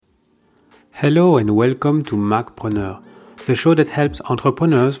Hello and welcome to Macpreneur, the show that helps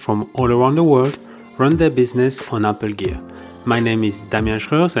entrepreneurs from all around the world run their business on Apple Gear. My name is Damien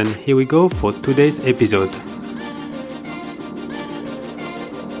Schreurs and here we go for today's episode.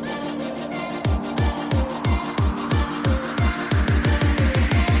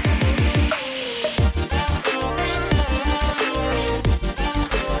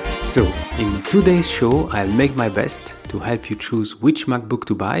 So, in today's show, I'll make my best to help you choose which MacBook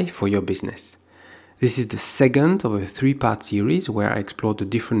to buy for your business. This is the second of a three-part series where I explore the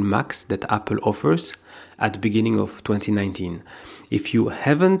different Macs that Apple offers at the beginning of 2019. If you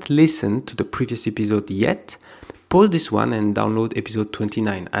haven't listened to the previous episode yet, pause this one and download episode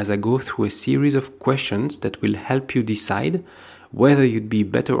 29 as I go through a series of questions that will help you decide whether you'd be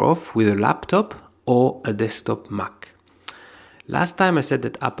better off with a laptop or a desktop Mac. Last time I said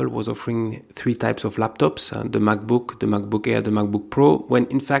that Apple was offering three types of laptops, the MacBook, the MacBook Air, the MacBook Pro, when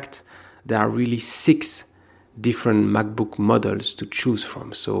in fact there are really 6 different MacBook models to choose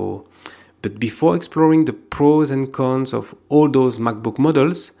from. But before exploring the pros and cons of all those MacBook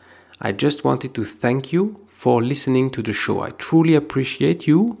models, I just wanted to thank you for listening to the show. I truly appreciate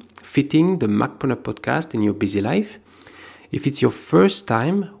you fitting the Macpreneur podcast in your busy life. If it's your first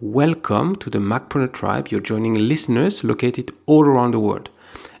time, welcome to the Macpreneur tribe. You're joining listeners located all around the world.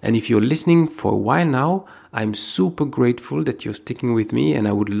 And if you're listening for a while now, I'm super grateful that you're sticking with me and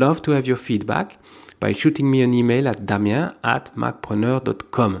I would love to have your feedback by shooting me an email at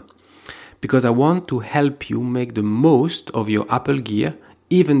damien@macpreneur.com. Because I want to help you make the most of your Apple Gear,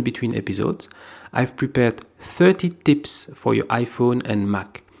 even between episodes, I've prepared 30 tips for your iPhone and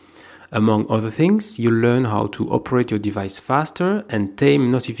Mac. Among other things, you'll learn how to operate your device faster and tame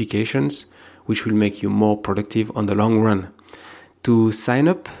notifications, which will make you more productive on the long run. To sign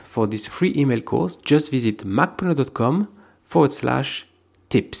up for this free email course, just visit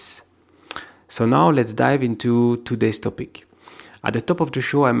macpreneur.com/tips. So now let's dive into today's topic. At the top of the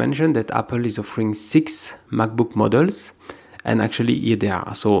show, I mentioned that Apple is offering 6 MacBook models, and actually here they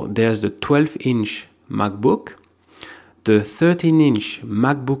are. So there's the 12-inch MacBook, the 13-inch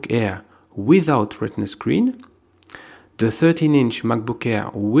MacBook Air without Retina screen, the 13-inch MacBook Air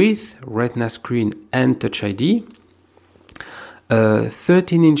with Retina screen and Touch ID, a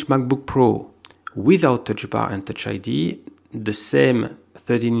 13-inch MacBook Pro without Touch Bar and Touch ID, the same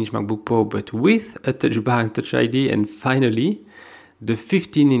 13-inch MacBook Pro but with a Touch Bar and Touch ID, and finally, the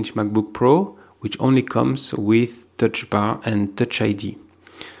 15-inch MacBook Pro, which only comes with Touch Bar and Touch ID.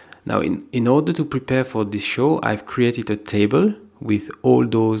 Now, in order to prepare for this show, I've created a table with all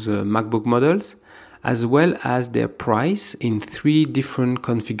those MacBook models, as well as their price in 3 different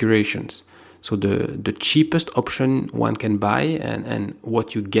configurations. So the cheapest option one can buy and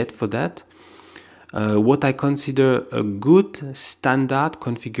what you get for that. What I consider a good standard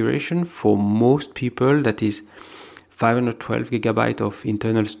configuration for most people, that is 512 GB of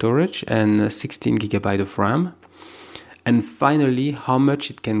internal storage and 16 GB of RAM. And finally, how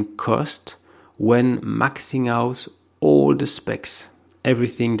much it can cost when maxing out all the specs,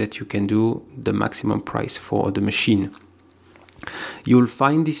 everything that you can do, the maximum price for the machine. You'll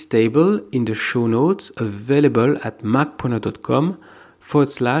find this table in the show notes available at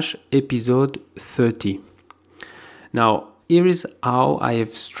macpreneur.com/episode 30. Now, here is how I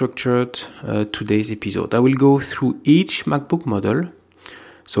have structured today's episode. I will go through each MacBook model,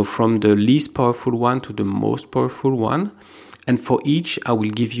 so from the least powerful one to the most powerful one. And for each, I will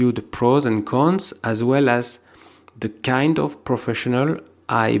give you the pros and cons, as well as the kind of professional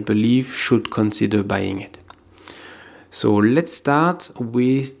I believe should consider buying it. So let's start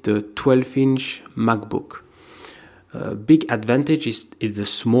with the 12-inch MacBook. Big advantage is it's the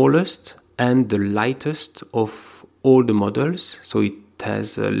smallest and the lightest of all the models. So it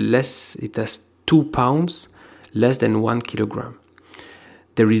has 2 pounds, less than 1 kilogram.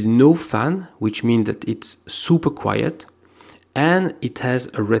 There is no fan, which means that it's super quiet, and it has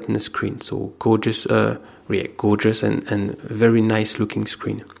a Retina screen, so gorgeous and very nice looking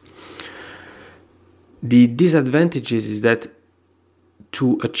screen. The disadvantages is that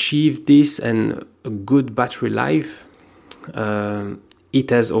to achieve this and a good battery life, it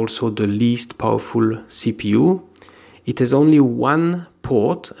has also the least powerful CPU. It has only one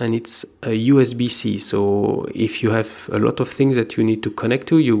port and it's a USB-C. So if you have a lot of things that you need to connect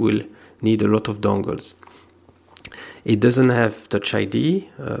to, you will need a lot of dongles. It doesn't have Touch ID,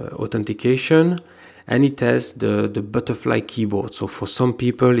 authentication, and it has the butterfly keyboard. So for some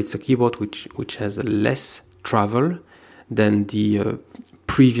people, it's a keyboard which has less travel than the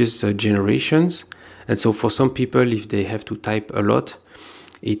previous generations. And so for some people, if they have to type a lot,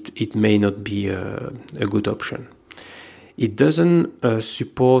 it may not be a good option. It doesn't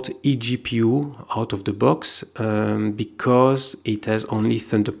support eGPU out of the box because it has only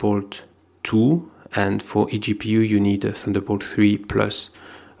Thunderbolt 2, and for eGPU you need a Thunderbolt 3 plus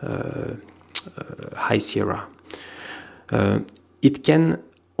High Sierra. It can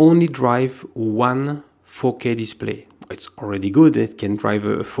only drive one 4K display. It's already good, it can drive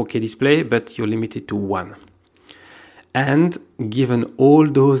a 4K display, but you're limited to one. And given all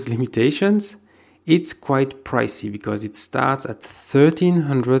those limitations, it's quite pricey because it starts at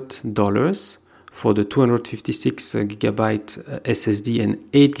 $1,300 for the 256 gigabyte SSD and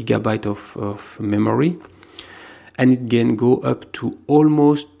 8 gigabyte of memory. And it can go up to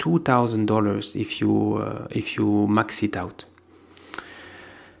almost $2,000 if you max it out.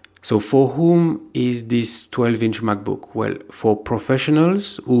 So for whom is this 12-inch MacBook? Well, for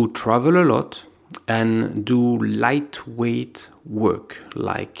professionals who travel a lot and do lightweight work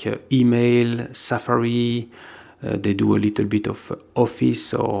like email, Safari, they do a little bit of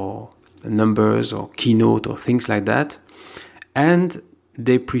Office or numbers or Keynote or things like that. And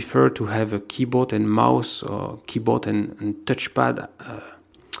they prefer to have a keyboard and mouse or keyboard and touchpad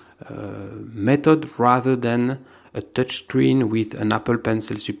method rather than a touchscreen with an Apple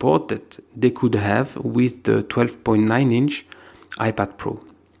Pencil support that they could have with the 12.9-inch iPad Pro.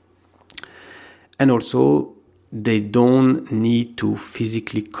 And also, they don't need to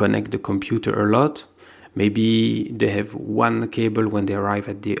physically connect the computer a lot. Maybe they have one cable when they arrive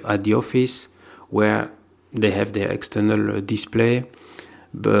at the office where they have their external display,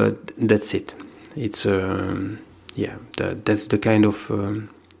 but that's it. It's that's the kind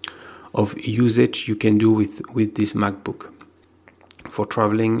of usage you can do with this MacBook. For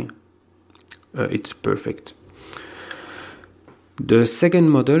traveling, it's perfect. The second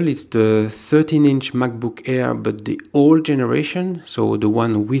model is the 13-inch MacBook Air, but the old generation, so the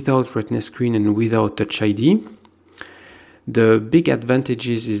one without Retina screen and without Touch ID. The big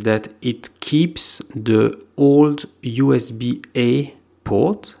advantages is that it keeps the old USB-A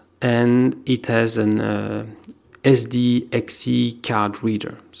port and it has an SDXC card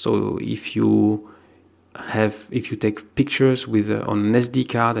reader. So if you take pictures with on an SD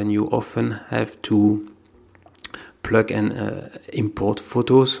card and you often have to plug and import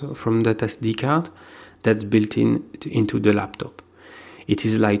photos from that SD card, that's built into the laptop. It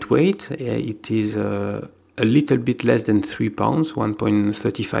is lightweight. It is a little bit less than 3 pounds,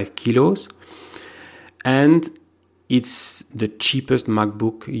 1.35 kilos. And it's the cheapest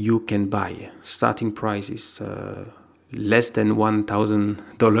MacBook you can buy. Starting price is less than $1,000,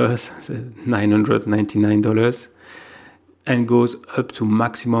 $999. And goes up to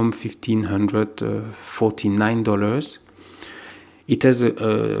maximum $1,549. It has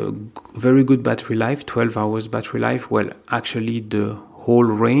a very good battery life, 12 hours battery life. Well, actually the whole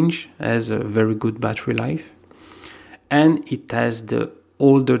range has a very good battery life. And it has the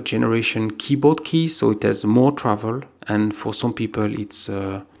older generation keyboard key, so it has more travel. And for some people it's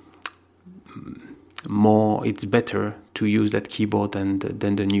better to use that keyboard than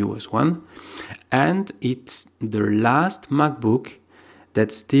the newest one. And it's the last MacBook that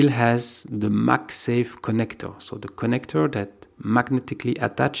still has the MagSafe connector. So the connector that magnetically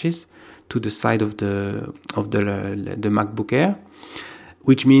attaches to the side of the MacBook Air,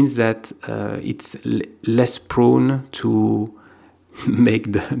 which means that it's less prone to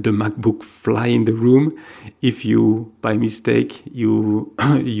make the MacBook fly in the room if you, by mistake, you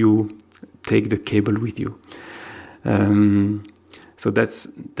take the cable with you. So that's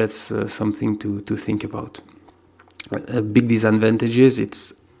something to think about. A big disadvantage is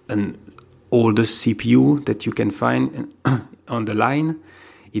it's an older CPU that you can find on the line.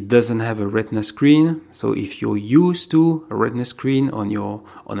 It doesn't have a Retina screen, so if you're used to a Retina screen on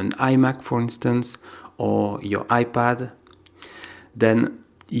an iMac, for instance, or your iPad, then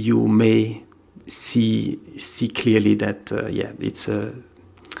you may see clearly that it's a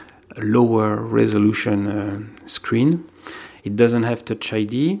lower resolution screen. It doesn't have Touch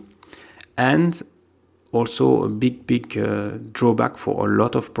ID, and also a big drawback for a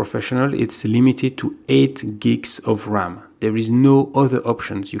lot of professionals, it's limited to 8 gigs of RAM. There is no other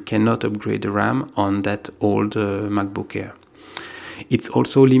options. You cannot upgrade the RAM on that old MacBook Air. It's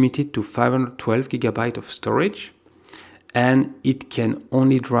also limited to 512 gigabyte of storage, and it can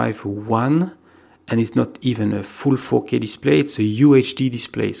only drive one, and it's not even a full 4K display, it's a UHD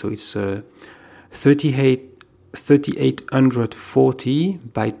display, so it's 3840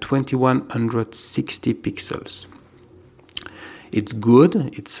 by 2160 pixels. It's good.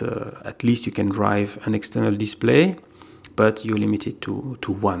 It's at least you can drive an external display, but you're limited to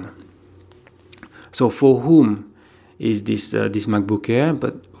one. So for whom is this MacBook Air,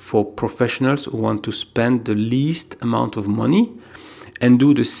 but for professionals who want to spend the least amount of money and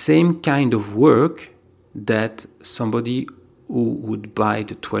do the same kind of work that somebody who would buy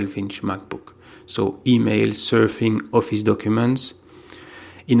the 12-inch MacBook. So email, surfing, office documents.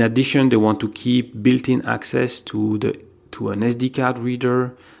 In addition, they want to keep built-in access to an SD card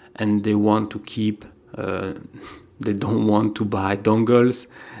reader, and they want to keep they don't want to buy dongles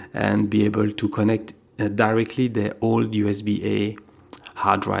and be able to connect directly their old USB-A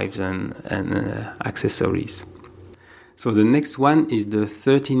hard drives and accessories. So the next one is the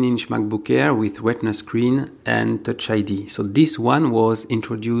 13-inch MacBook Air with Retina screen and Touch ID. So this one was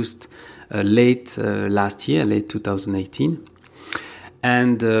introduced late last year, late 2018.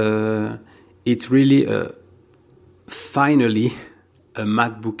 And it's really finally a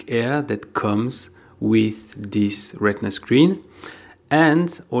MacBook Air that comes with this Retina screen.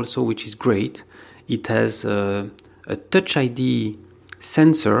 And also, which is great, it has a Touch ID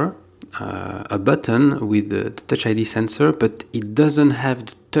sensor, a button with the Touch ID sensor, but it doesn't have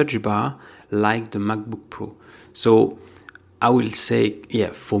the touch bar like the MacBook Pro. So I will say,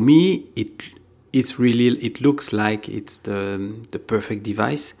 for me, it looks like it's the perfect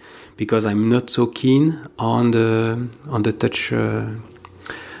device, because I'm not so keen on the touch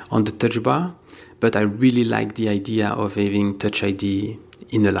bar, but I really like the idea of having Touch ID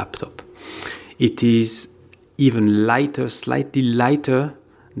in a laptop. It is even lighter, slightly lighter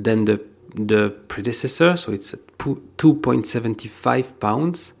than the predecessor, so it's 2.75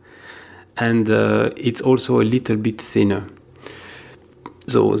 pounds, and it's also a little bit thinner.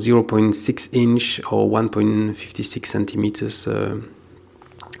 So 0.6 inch or 1.56 centimeters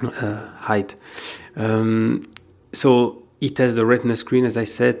height. So it has the Retina screen, as I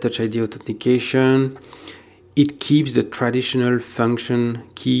said, Touch ID authentication. It keeps the traditional function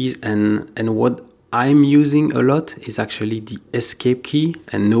keys, and what I'm using a lot is actually the escape key,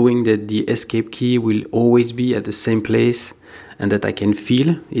 and knowing that the escape key will always be at the same place and that I can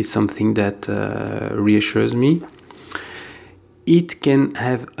feel is something that reassures me. It can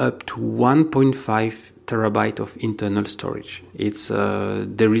have up to 1.5 terabyte of internal storage.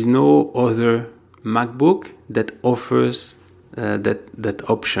 There is no other MacBook that offers that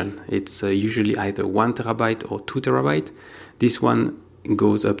option. It's usually either 1 terabyte or 2 terabyte. This one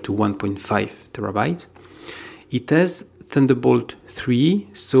goes up to 1.5 terabyte. It has Thunderbolt 3,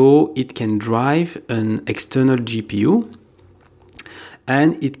 so it can drive an external GPU,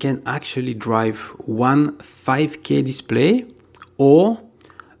 and it can actually drive one 5K display or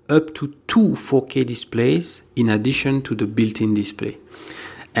up to two 4K displays in addition to the built-in display.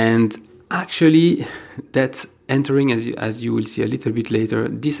 And actually, that's entering, as you will see a little bit later,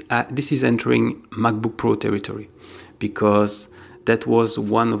 this is entering MacBook Pro territory, because that was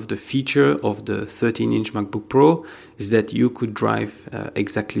one of the features of the 13-inch MacBook Pro, is that you could drive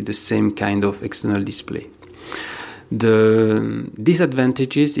exactly the same kind of external display. The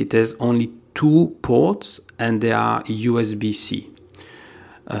disadvantages, it has only 2 ports and they are USB-C.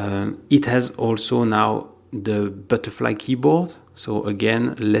 It has also now the butterfly keyboard, so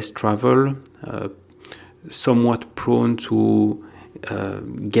again, less travel, somewhat prone to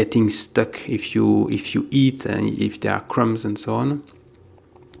getting stuck if you eat and if there are crumbs and so on.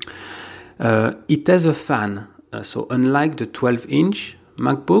 It has a fan, so unlike the 12-inch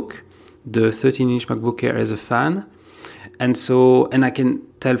MacBook, the 13-inch MacBook Air has a fan, and I can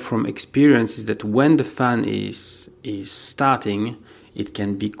tell from experience is that when the fan is starting, it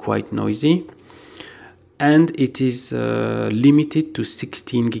can be quite noisy, and it is limited to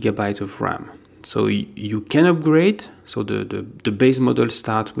 16 gigabytes of RAM. So you can upgrade. So the base model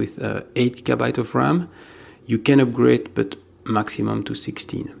starts with 8 gigabytes of RAM. You can upgrade, but maximum to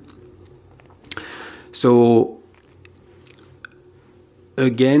 16. So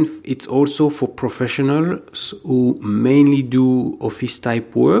again, it's also for professionals who mainly do office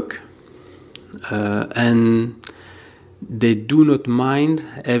type work, and they do not mind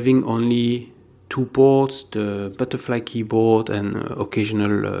having only 2 ports, the butterfly keyboard, and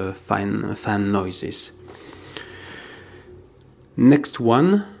occasional fan noises. Next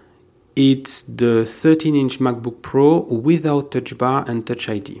one, it's the 13-inch MacBook Pro without Touch Bar and Touch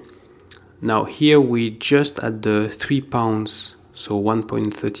ID. Now here we just at the 3 pounds, so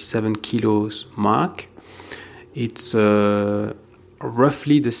 1.37 kilos mark. It's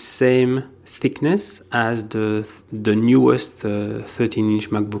roughly the same thickness as the newest 13-inch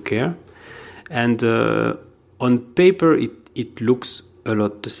MacBook Air. And on paper, it looks a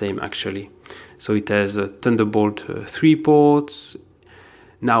lot the same, actually. So it has a Thunderbolt 3 ports.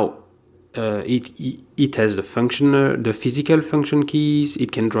 Now, it has the physical function keys.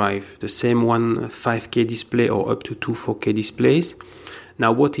 It can drive the same one 5K display or up to two 4K displays.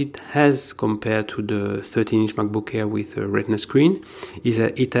 Now, what it has compared to the 13-inch MacBook Air with a Retina screen is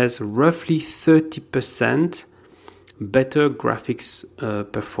that it has roughly 30% better graphics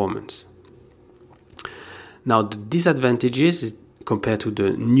performance. Now, the disadvantages is, compared to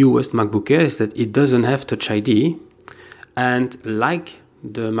the newest MacBook Air, is that it doesn't have Touch ID, and like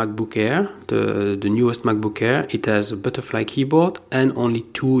the MacBook Air, the newest MacBook Air, it has a butterfly keyboard and only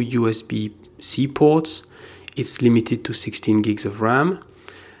two USB-C ports. It's limited to 16 gigs of RAM,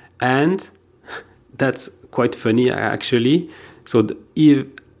 and that's quite funny actually. So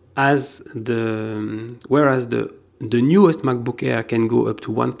whereas the newest MacBook Air can go up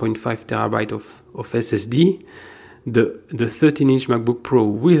to 1.5 terabyte of SSD, the 13-inch MacBook Pro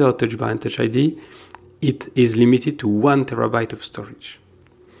without Touch Bar and Touch ID, it is limited to 1 terabyte of storage.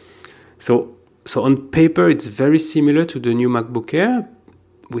 So on paper, it's very similar to the new MacBook Air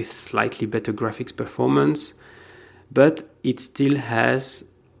with slightly better graphics performance, but it still has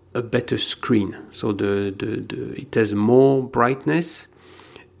a better screen. So it has more brightness,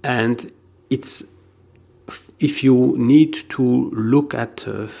 and if you need to look at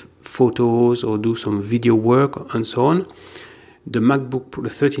photos or do some video work and so on, the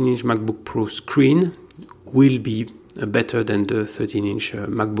 13-inch MacBook Pro screen will be better than the 13-inch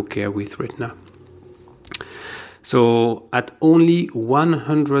MacBook Air with Retina. So at only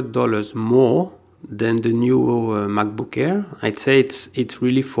 $100 more than the new MacBook Air, I'd say it's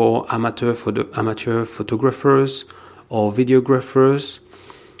really for amateur photographers or videographers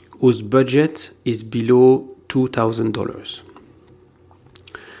whose budget is below $2,000.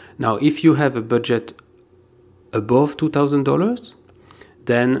 Now, if you have a budget above $2,000,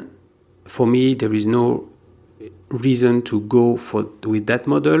 then for me there is no reason to go with that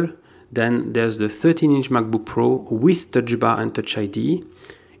model. Then there's the 13-inch MacBook Pro with Touch Bar and Touch ID.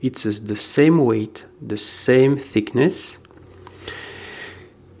 It's the same weight, the same thickness,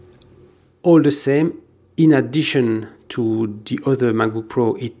 all the same. In addition to the other MacBook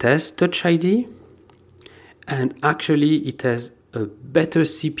Pro, it has Touch ID, and actually it has a better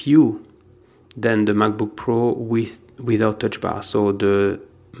CPU than the MacBook Pro without Touch Bar. So the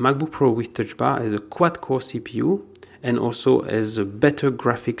MacBook Pro with Touch Bar has a quad-core CPU and also has a better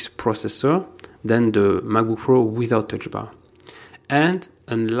graphics processor than the MacBook Pro without Touch Bar. And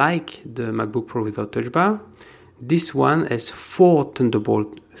unlike the MacBook Pro without Touch Bar, this one has 4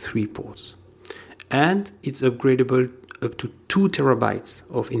 Thunderbolt 3 ports. And it's upgradable up to 2 terabytes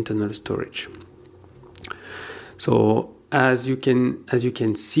of internal storage. So as you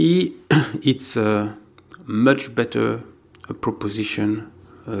can see, it's a much better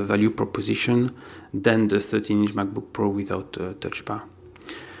value proposition than the 13-inch MacBook Pro without Touch Bar.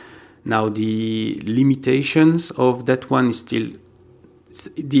 Now, the limitations of that one is still,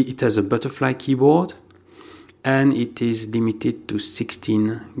 it has a butterfly keyboard, and it is limited to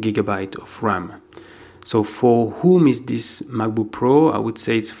 16 gigabyte of RAM. So for whom is this MacBook Pro? I would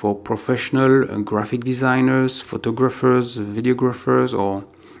say it's for professional graphic designers, photographers, videographers, or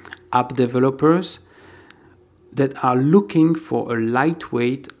app developers that are looking for a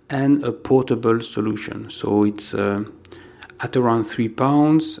lightweight and a portable solution. So it's at around 3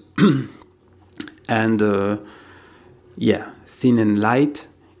 pounds and thin and light.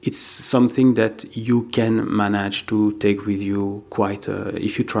 It's something that you can manage to take with you quite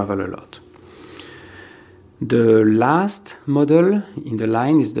if you travel a lot. The last model in the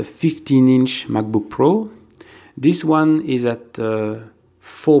line is the 15-inch MacBook Pro. This one is at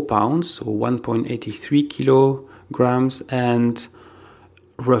 4 pounds, so 1.83 kilograms, and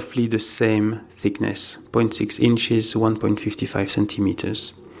roughly the same thickness, 0.6 inches, 1.55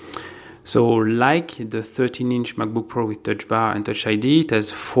 centimeters. So like the 13-inch MacBook Pro with Touch Bar and Touch ID, it has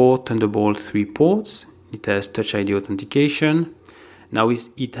 4 Thunderbolt 3 ports. It has Touch ID authentication. Now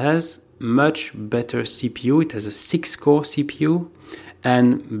it has much better CPU. It has a 6-core CPU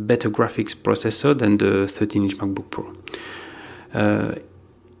and better graphics processor than the 13-inch MacBook Pro.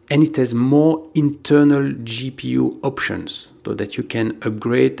 And it has more internal GPU options so that you can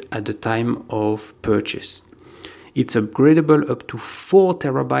upgrade at the time of purchase. It's upgradable up to 4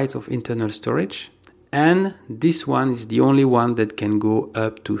 terabytes of internal storage, and this one is the only one that can go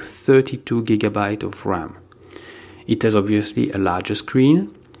up to 32 gigabytes of RAM. It has obviously a larger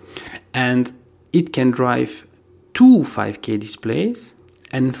screen, and it can drive 2 5K displays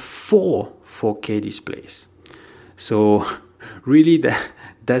and 4 4K displays. So really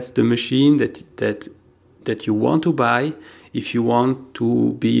that's the machine that you want to buy if you want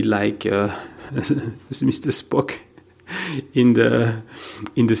to be like Mr. Spock in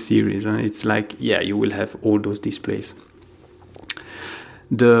the series. It's like, you will have all those displays.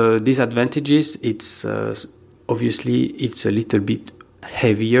 The disadvantages, it's obviously it's a little bit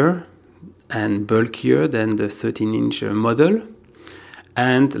heavier and bulkier than the 13-inch model,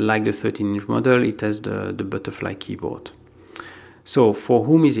 and like the 13-inch model, it has the butterfly keyboard. So for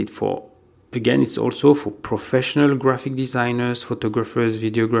whom is it for? Again, it's also for professional graphic designers, photographers,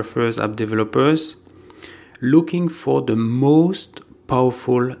 videographers, app developers, looking for the most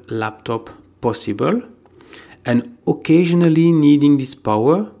powerful laptop possible, and occasionally needing this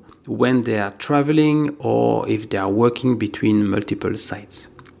power when they are traveling or if they are working between multiple sites.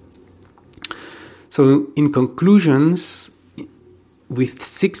 So in conclusions, with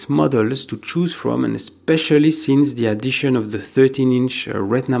 6 models to choose from, and especially since the addition of the 13-inch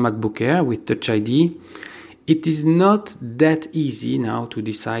Retina MacBook Air with Touch ID, it is not that easy now to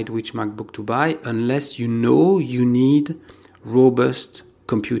decide which MacBook to buy unless you know you need robust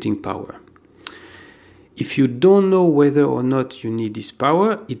computing power. If you don't know whether or not you need this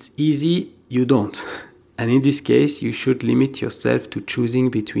power, it's easy, you don't. And in this case, you should limit yourself to choosing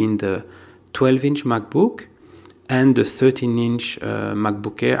between the 12-inch MacBook and the 13-inch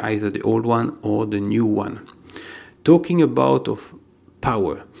MacBook Air, either the old one or the new one. Talking about of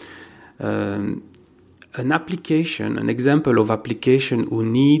power, an example of application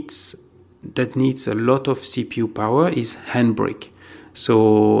that needs a lot of CPU power is Handbrake.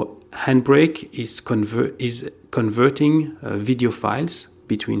 So Handbrake is converting video files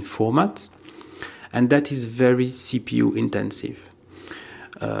between formats, and that is very CPU intensive.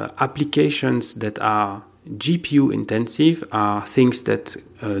 Applications that are GPU intensive are things that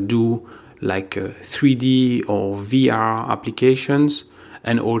do like 3D or VR applications,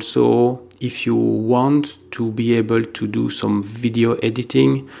 and also if you want to be able to do some video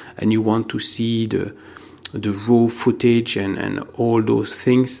editing and you want to see the raw footage and all those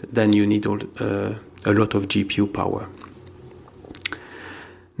things, then you need a lot of GPU power.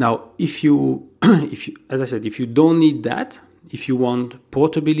 Now, if you, as I said, if you don't need that, if you want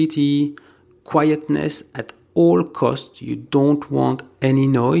portability, quietness at all costs, you don't want any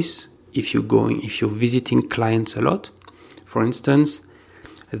noise if you're visiting clients a lot, for instance,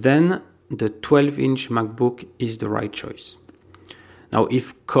 then the 12-inch MacBook is the right choice. Now,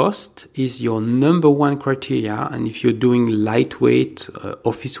 if cost is your number one criteria, and if you're doing lightweight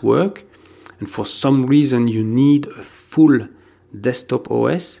office work, and for some reason you need a full desktop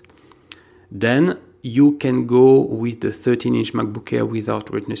OS, then you can go with the 13-inch MacBook Air without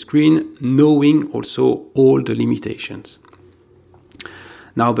Retina screen, knowing also all the limitations.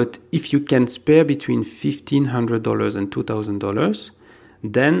 Now, but if you can spare between $1,500 and $2,000,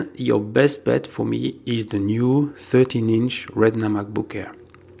 then your best bet for me is the new 13-inch Retina MacBook Air.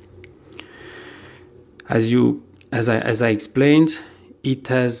 As I explained,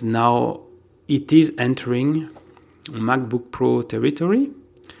 it is entering MacBook Pro territory,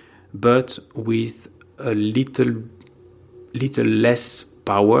 but with a little less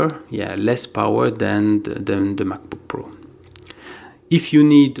power, less power than the MacBook Pro. If you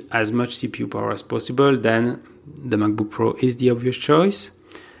need as much CPU power as possible, then the MacBook Pro is the obvious choice.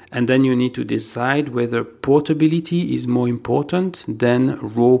 And then you need to decide whether portability is more important than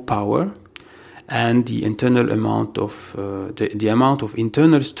raw power and the internal amount of the amount of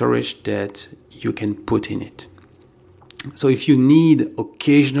internal storage that you can put in it. So if you need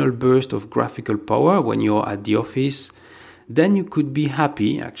occasional burst of graphical power when you're at the office, then you could be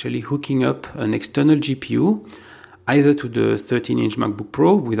happy actually hooking up an external GPU either to the 13-inch MacBook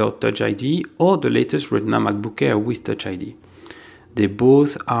Pro without Touch ID or the latest Retina MacBook Air with Touch ID. They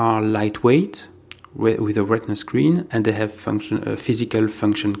both are lightweight with a Retina screen, and they have physical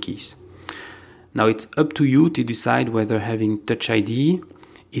function keys. Now it's up to you to decide whether having Touch ID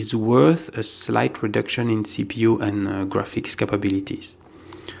is worth a slight reduction in CPU and graphics capabilities.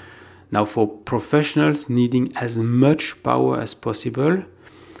 Now, for professionals needing as much power as possible,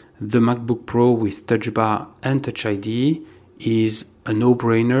 the MacBook Pro with Touch Bar and Touch ID is a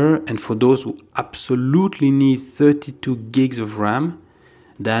no-brainer, and for those who absolutely need 32 gigs of RAM,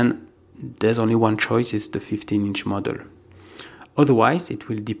 then there's only one choice, it's the 15-inch model. Otherwise, it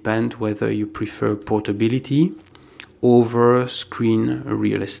will depend whether you prefer portability over screen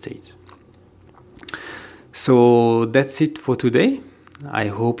real estate. So that's it for today. I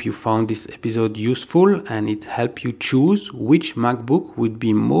hope you found this episode useful and it helped you choose which MacBook would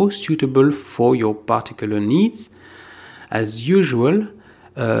be most suitable for your particular needs. As usual,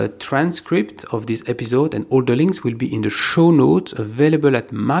 a transcript of this episode and all the links will be in the show notes available at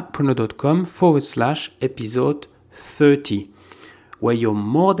macpreneur.com/episode 30. where you're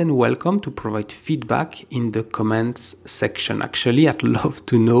more than welcome to provide feedback in the comments section. Actually, I'd love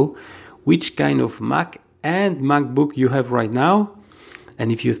to know which kind of Mac and MacBook you have right now,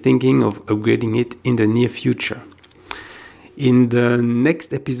 and if you're thinking of upgrading it in the near future. In the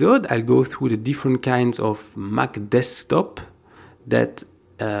next episode, I'll go through the different kinds of Mac desktop that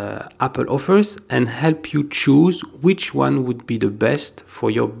Apple offers and help you choose which one would be the best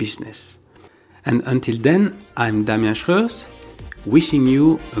for your business. And until then, I'm Damien Schreers, wishing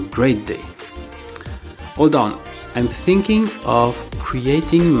you a great day. Hold on, I'm thinking of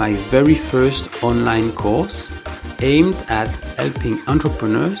creating my very first online course aimed at helping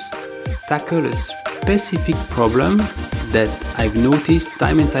entrepreneurs tackle a specific problem that I've noticed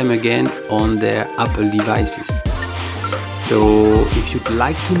time and time again on their Apple devices. So if you'd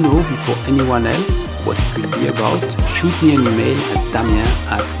like to know before anyone else what it will be about, shoot me an email at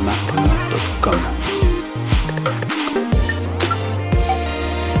damien@macpreneur.com.